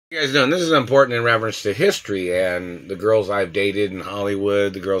You guys doing? This is important in reference to history and the girls I've dated in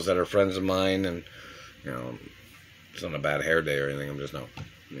Hollywood, the girls that are friends of mine, and you know, it's not a bad hair day or anything. I'm just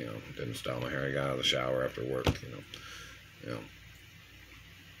didn't style my hair. I got out of the shower after work. You know.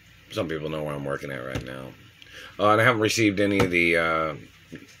 Some people know where I'm working at right now, and I haven't received any of the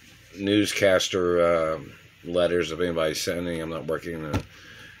newscaster letters if anybody's sending. I'm not working.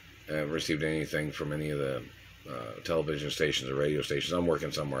 I haven't received anything from any of the television stations or radio stations. I'm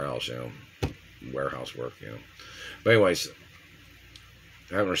working somewhere else, warehouse work, But anyways,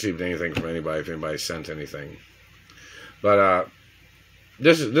 I haven't received anything from anybody if anybody sent anything. But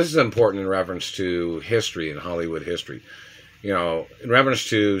this is important in reference to history and Hollywood history. In reference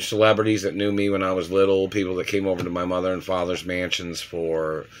to celebrities that knew me when I was little, people that came over to my mother and father's mansions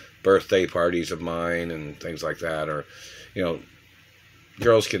for birthday parties of mine and things like that, or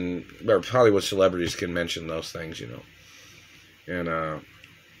or Hollywood celebrities can mention those things, And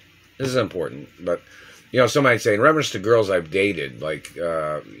this is important. But, somebody say, in reference to girls I've dated, like,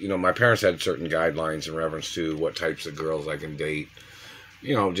 my parents had certain guidelines in reference to what types of girls I can date.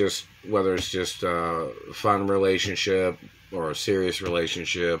 Just whether it's just a fun relationship or a serious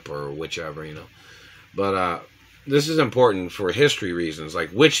relationship or whichever, But this is important for history reasons,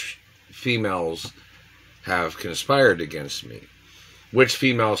 like which females have conspired against me. Which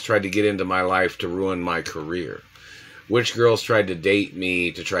females tried to get into my life to ruin my career? Which girls tried to date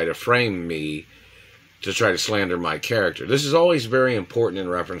me to try to frame me, to try to slander my character? This is always very important in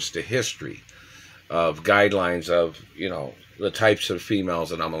reference to history, of guidelines of, the types of females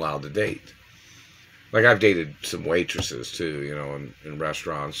that I'm allowed to date. Like, I've dated some waitresses, too, in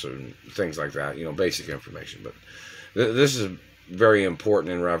restaurants and things like that, basic information. But this is very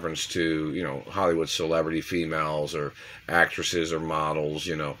important in reference to, Hollywood celebrity females or actresses or models,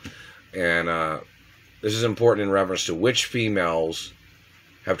 And this is important in reference to which females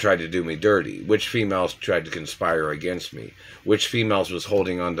have tried to do me dirty, which females tried to conspire against me, which females was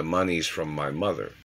holding on to monies from my mother.